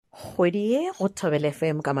kgwedi ye go Thobela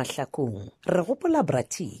FM ka mahlakong re gopola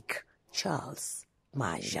Bratic Charles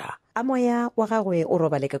Maja a moya wa gagwe o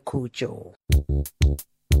robale ka khutšo.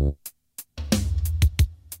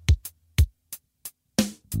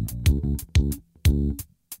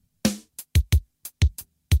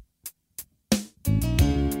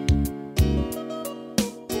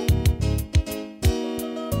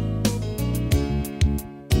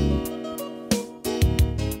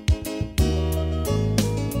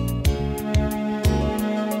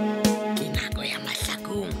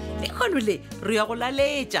 Le re ya go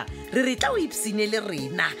laletša re re tla o ipsine le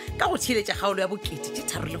rena ka go tšheletša kgaolo ya bokete tše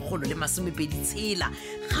 326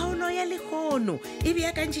 kgaolo ya lekgono e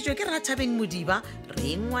beakantšhitšwe ke Rathabeng Modiba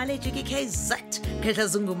re ngwaletšwe ke KZ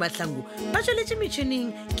Kgetlhazungu Mahlangu ba tšweletše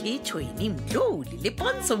metšhineng ke Tshweni Mtloli le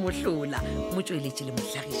Pontsho Mohlola motšweletši le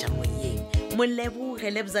mohlagiša moyeng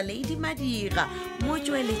Moleboge Lebza Lady Madira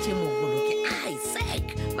motšweletši mogolo ke Isaac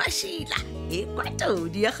Mashila e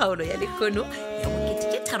kwatodi ya kgaolo ya lekgono ya bokete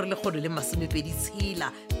ke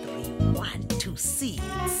 326 3126.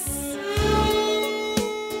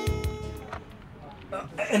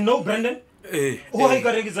 No, Brandon. Ho ga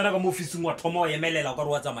ikare ke tsena ka mo officing wa thoma wa emelela ka re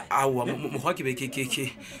wa tsamaya. Awa mogwa ke be ke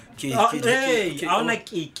a ona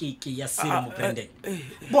ke ya semo Brandon.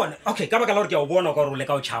 Bona, okay, ka baka la re ke a o bona ka re o le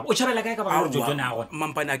ka o tshaba. O tshaba kae ka baka la re Jojo a gona.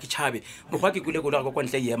 Mampane a ke tshabe. Mogwa ke kule go la go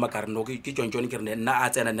ntle ye makarno ke Jojo ke re nna a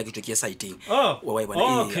tsena nna ke tšwe ke sighting.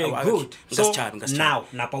 Okay, good. So now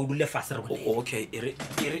napa o dule fase re go. Okay, ere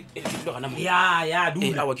lo gana mo. Ya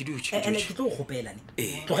dula. Awa ke dutse. Ene ke tlo go gopela ne.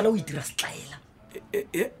 Tlogela o itira setlaela.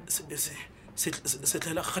 Se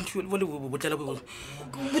tlela gantšwe le botlela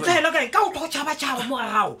botlela kae ka o tlo tšhaba mo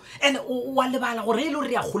gagao ene wa lebala gore e le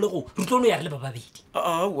re ya kgolego re tlo no ya re le ba babedi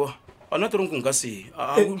awa ana terong nka se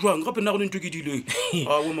jwang gape nna go ntwe ke dile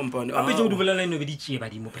awa mampane a petse o di bolela eno be di tšee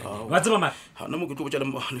badimo Brandon wa tseba mara ana mo ke tlo botsa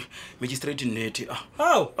magistrate net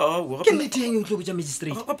ke nnete eng o tlo botsa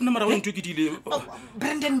magistrate gape nna mara go ntwe ke dile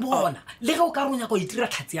Brandon bona le ge o ka ronya go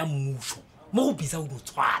itira tlhatse ya mmušo mo go bisa o do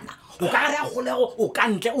tshwana o ka re a golego o ka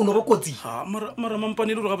ntle o no go kotsi mara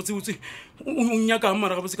mampane le go gabotsebotse o nyaka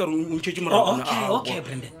mara gabotse ka re o ntšhetše mara okay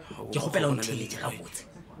Brandon ke gopela o ntheletše gabotse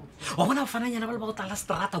wa bona o fananyana ba le ba go tlala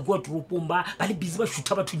strata kua toropong ba le busy ba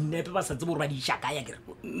šutha batho dinepe ba sa tsebe gore ba di iša kae ya kere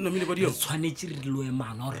namile ba di tshwanetse re loe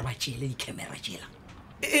mana gore ba tšeele di-camera tšela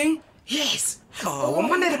eng yes o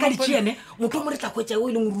mone re ka ditšeene motho o mo re tla kwetša o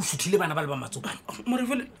e leng gore o šuthile bana ba le ba matsopane mara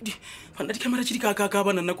fele bana di-camera tše di ka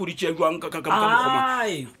bana nna ko di tšea jwang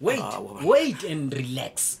ai wait and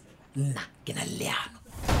relax nna ke na le leano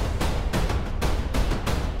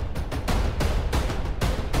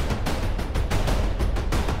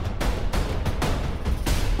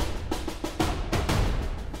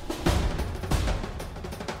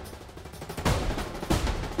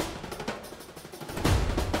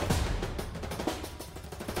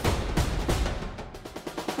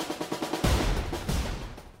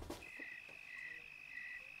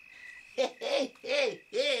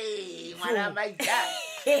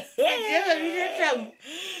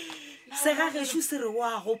se ga gešo se re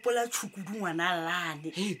wa gopola tšhukudu ngwana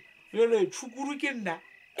lane yole tšhukuru ke nna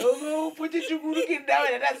o potse tšhukuru ke nna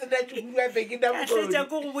wena na sena tšhukuru gape ke nna tletša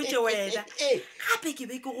ko go botse wena gape ke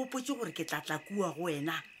be ke gopotse gore ke tlatla kua go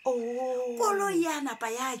wena kolo ya napa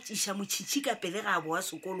ya tšiša motšhitšhi ka pele ga boa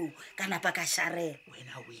sekolong ka napa ka šarela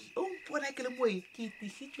wena we o mpona ke le moe ke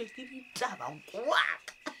tišitšwe ke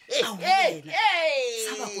ditabakwaka wena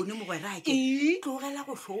sa ba kone mogwerake tlogela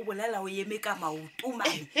go tlo o bolela o eme ka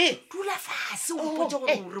maotomane dula fase o mpotse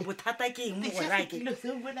gore re bothata ke eng mogwerake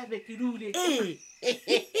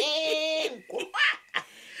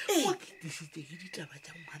o ke tišitše ke ditaba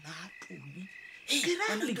tša ngwana a toni ke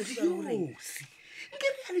ra lefiosi ke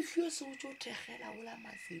re lefiosi o tšo thegela ola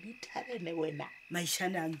masedi thabene wena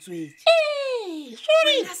maišane a ntswetse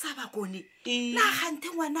wena sa ba kone na gante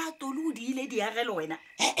ngwana a tole o di ile diagelo wena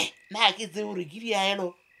na ke tse gore ke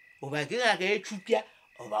diagelo o ba ke ga ke tšhupja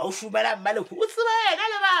o ba o šumela mmaleko o tseba ena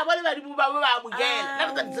le babo le badimo ba ba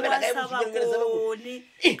amogela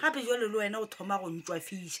gape jalo le wena o thoma go ntšwa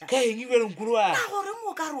fiša ka eng ebelenkolo wa ka gore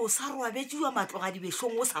mo ka re o sa roabetsewa matloga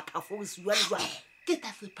dibešong o sa phafose jwale jwale ke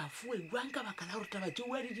ta se phafoe jwang ka baka la gore taba tšeo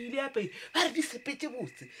wa di diile ape ba re di sepetse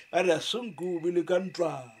botse ba re a sonkobe le ka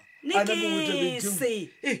ntwa ne ke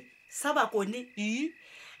se sa ba kone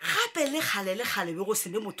gape le kgale be go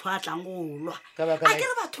sene motho a tlang go lwa a ke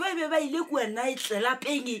re batho ba be ba ile kua nna e tlela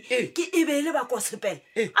penge ke e be le ba kosepele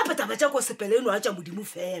a peta ba tša kosepele eno a tša modimo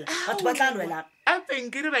fela batho ba tla lwelang a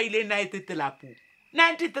penge re ba ile na e tetelapong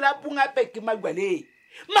na tetelapong ape ke magwaleng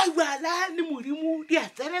magwala le modimo di a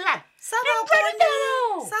tsenelana sa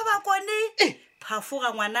ba kone phafoga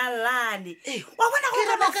ngwana lane wa bona go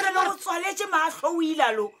tswaletse matlho o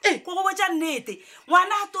ilalo go go botsa nnete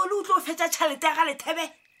ngwana a tole o tlo fetsa tšhelete ya ga lethebe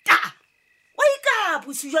ta o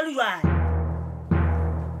ikapo sejalo jwale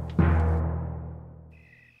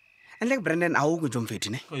Like Brandon a o go Jomfeti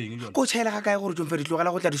ne go tšhaela ga kae gore Jomfeti tlogela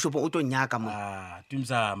go tla dishopo o tlo nyaka mo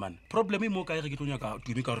tumza man problem mo kae ge ke tlo nyaka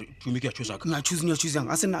tumi ke a choose ka na choose yang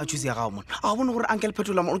a sena a choose ya gago mona a bone gore uncle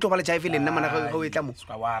Phetola mo o tlo bala jive le nna mana ga o etla mo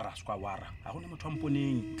skwa wara ga gona motho a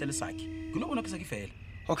mponeng tle le saki ke no bona ke saki fela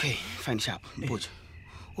okay fine sharp mpotse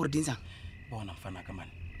o re dinsang bona mfana ka man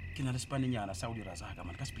ke na le spanenyana sa o dira zaka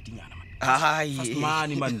man ka speedinyana man ai fast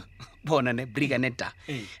money man bona ne briganeta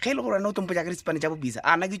ge le gore no tompo ja ka spane ja bobisa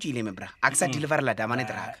ana ke tsile me bra a ke sa deliver la dama ne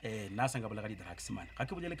drug na sanga bolela ka di drugs man ga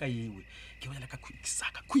ke bolele ka yewe ke bolela ka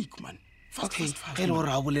quick man fast ge le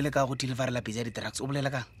gore a bolele ka go deliver la pizza di drugs o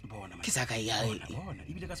bolela ka bona man ke sa ka ya bona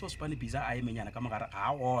ibile ka se spane pizza a emenyana ka mogara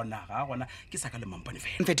ga gona ke sa ka le mampane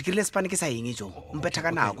fela mfeti ke le spane ke sa eng jo mpetha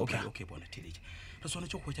ka nako okay bona theletse re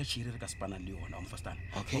swanetse go tša tšhiri re ka spana le yona o mfastana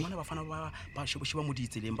bona ba fana ba sheba mo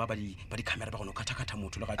ditseleng ba di camera ba gona khatha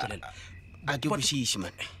motho le ga tšwelela a ke boshishi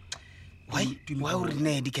man why o re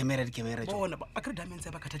ne di camera jo bona ba kre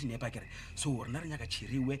damense ba khatha dinepa kere so rena re nyaka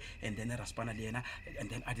tšhiriwe and then ra spana le yena and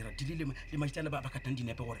then a dira dile le maitala ba khathang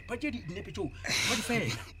dinepe gore ba tše dinepe tšo ba di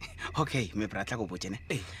fela okay me bra tla go botsene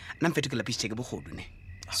nna mfeti ke lapisitse ke bogodu ne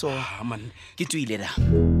so man ke tswile da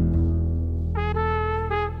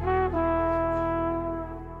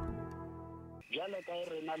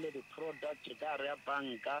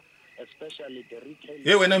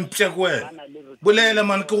Ye wena mpsha kwena bolela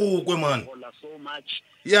man ke go kwe man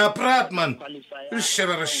ya prat man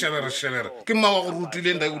shebera ke ma wa go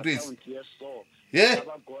rutile nda go twetse ye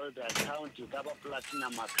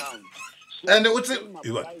and what's it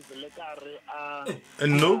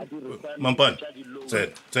no mampane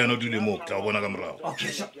tsena di le mo tla bona ka morago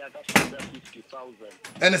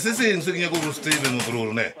and se se ke nyaka go stay mo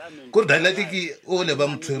bro ne go dialect ke o le ba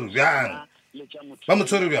mtshwere bjang ba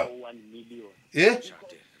mtshwere bjang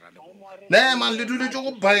ne man le dule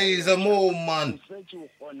go baiza mo man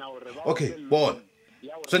okay bon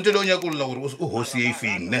sente lo nyaka la gore o hosi e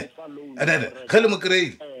fing ne and khale mo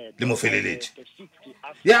kreile le mo feleletse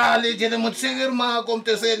ya le jele mo tseger ma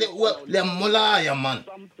komtesele le molaya man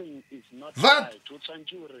vat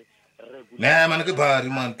ne man ke bari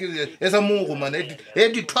man ke esa mogo man e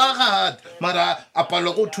di twaga mara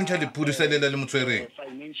apalo go thuntša le pudiselela le motswereng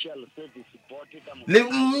le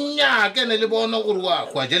mnyake ne le bona gore wa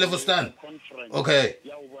kwa jele fostan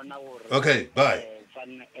okay bye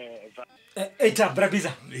eta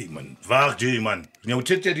brabiza man va je man nya o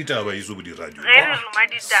tshetse ditaba iso bo di radio ge re ruma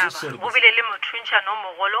ditaba go bile le mothuntsha no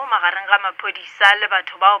mogolo magareng ga maphodisa le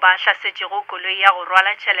batho bao ba hlasetšego koloi ya go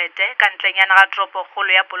rwala tšhelete ka ntlenyana ga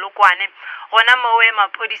toropokgolo ya Polokwane gona mowe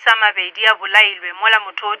maphodisa mabedi a bolailwe mola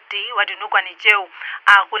motho o tee wa dinokwane tšeo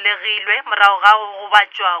a golegilwe morago ga go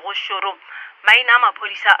batšwa go šoro maina a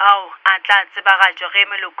maphodisa ao a tla tsebagatšwa ge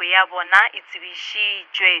meloko ya bona e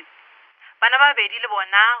tsebišitšwe bana babedi le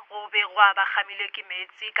bona go begwa ba gamilwe ke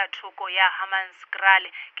metsi ka thoko ya Hammanskraal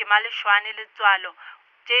ke malešwane le tswalo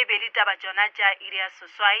tše bedi taba tšona tša iri ya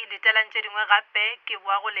seswai letelantše dingwe gape ke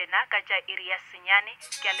boa go lena ka tša iri ya senyane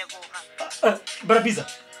ke a leboga brabiza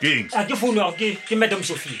a ke founu ke madam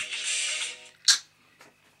Sophia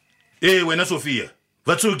wena Sophia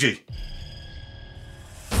vatsuje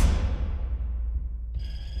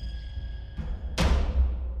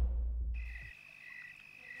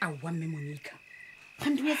awa mme Monica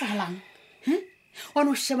kgante o etsagalang wa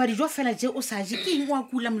no sheba dijo fela tse o sa je ke eng wa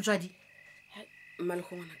kula motswadi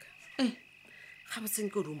malego ngwanaka ga botseng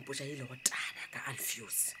ke o dimpotsa ile go taba ka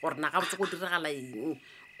Alpheus gore na ga botse go diragala eng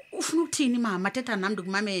o funa uthini mama teta nam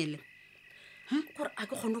ndikumamele gore a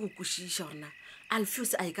ke kgone go kwešiša gore na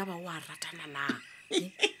Alpheus a e ka ba wa ratana na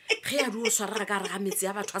ge a di o swara ka re ga metsi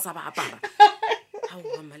ya batho a sa ba apara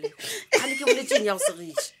aowa malego ga le ke boletseng ya go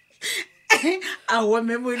segiša awa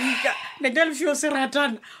mme Monica ntate Alpheus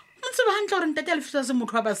ratana ntse ba hantle gore ntate Alpheus se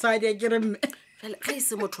motho wa basadi a kere mme fela ge e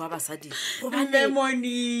se motho wa basadi mme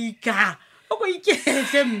Monica o go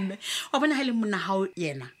iketle mme wa bona ha le monna hao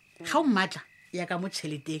yena ga o mmatla ya ka mo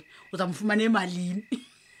tšheleteng o tsa mofumane malini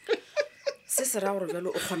se se ra gore jalo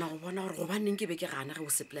o kgona go bona gore go baneng ke be ke gana ge o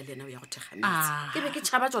sepela le ena o ya go thega metsi ke be ke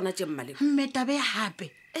tšhaba tsona tše mmaleng mme tabe gape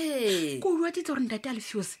ko uatitse gore ntate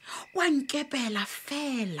Alpheus wa nkepela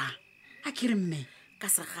fela a kere mme ka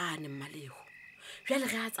se gane mmalego bjale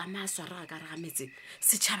ge a tsamaya swara ka re ga metse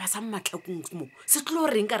setšhaba sa mmatlhakong mo se tlo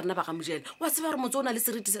reng ka rena ba ga mojele wa tseba gore motse o na le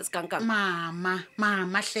seriti se se kankang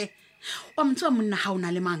mama hle wa motse wa monna ga o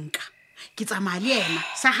na le manka ke tsamaya le ena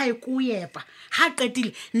sa gae ko yepa ga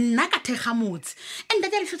qetile nna ka thega motse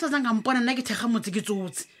ntate Alpheus tsang ka mpona nna ke thega motse ke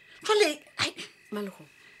tsotse jale Malego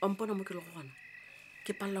o mpona mo ke le go gona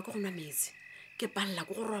ke palelwa ke go nwa metsi ke palelwa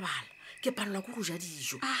ke go robala ke palelwa ke go ja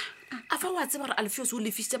dijo a fa wa tseba gore Alfios o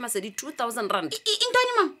lefisitse masedi 2,000 rand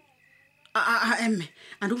intoni mam emme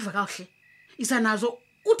andikuva kakuhle isanazo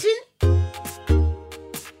uthini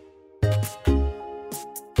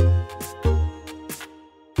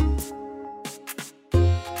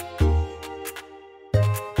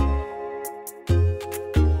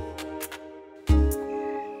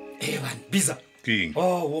Biza. King.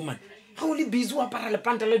 Oh, woman. Ga o le busy wa para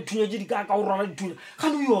lepanta la dithunya je di ka o rwala dithunya. Ga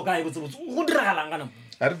no yo ka e botse botse. Go diragalang kana mo?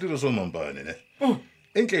 A re dire so mampane ne.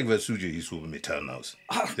 Entle ke ba suje iso be metal house.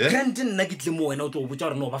 Grant nna ke tle mo wena o tlo botsa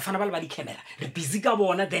re no ba fana ba le ba di camera. Re busy ka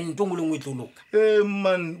bona then ntong le ngwe tlo loka.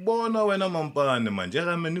 Man, bona wena mampane man. Ja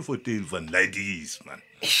ga many for tail van like this man.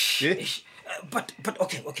 But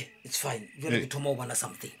okay, it's fine. You have to more bona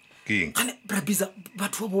something. King. Kana bra Biza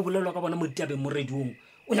batho ba bolelwa ka bona mo tiabe mo rediong.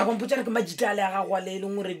 O nya go mpotsa re ke majitale ya ga gwa le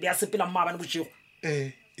ngwe re bya sepela mmabane botshego.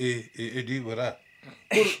 Di bora.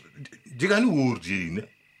 Digani wordine.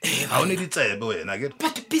 Ha o ne di tsebe wena ke.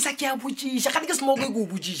 But Biza ke a botsisha ga ke se mo go go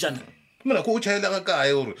botsisha na. Mina go tshela ka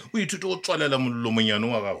kae hore o ithute o tswalela mollo monyane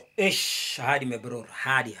wa gago. Hadi me bro,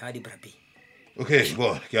 hadi brabi. Okay,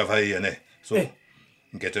 go. Ke a va yene. So,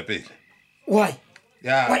 ngete pele. Why?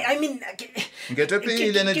 Yeah. Why I mean ngete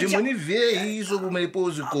pele ne dimoni vie iso go me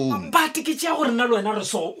pose ko. But ke tsia gore nna lo wena re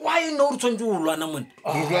so. Why no re tsonje o lwana mona?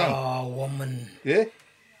 Woman. Ke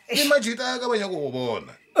majita ka banya go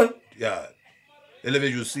bona. Yeah.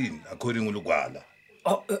 Eleve you seen according to Lugwala.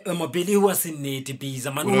 Mobile wa se nnete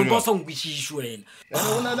Biza man o bosa ngwishisho wena.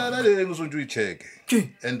 Na le ngo sonto check.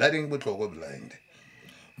 And that thing botloko blind.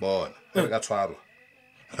 Bona, re ka tshwarwa.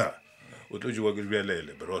 Ha. O tlo jiwa ke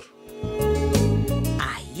belele bro.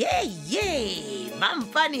 Ye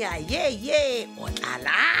mampane ye o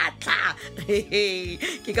tlalatla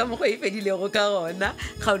ke ka mogwe ifedilego ka gona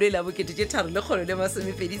kgaolo la bokete tše tharo le kgolo le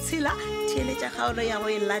masomepedi tshela theeletša kgaolo ya go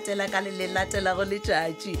e latela ka le latela go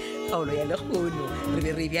letšatši kgaolo ya lekgono re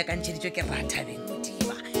be re beakantšheditšwe ke Rathabeng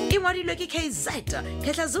Modiba e ngwadilwe ke KZ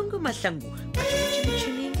Khetla Zungu Mahlangu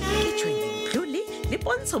batšometšhimetšhineng ke Tshwenyeng Mhluli le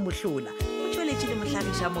Pontsho Mohlola motšweletši le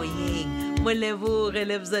mohlagiša moyeng Moleboge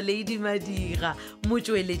Lebza Lady Madira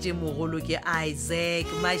motšweletše mogolo ke Isaac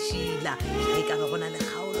Mashila e ka gona le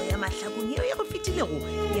kgaolo ya mahlakong yeo ya go fetilego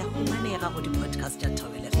ya humanega go di-podcast tša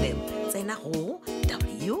Thobela FM tsena go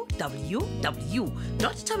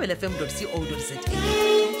www.thobelafm.co.za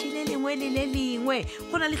tšatši le lengwe le le lengwe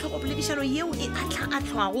go na le tlhokopoledišano yeo e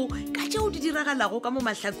atlhaatlhwago ka tšeo di diragalago ka mo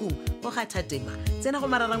mahlakong go kgathatema tsena go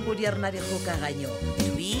mararangkodi ya rena dikgokaganyo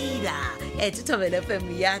Twitter Thobela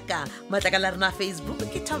FM yaka matlakala rena Facebook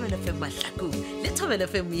ke Thobela FM mahlakong le Thobela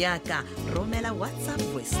FM yaka romela WhatsApp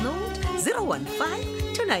voice note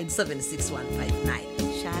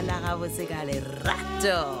 015-2976159 shala gabotse ka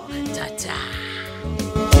lerato tata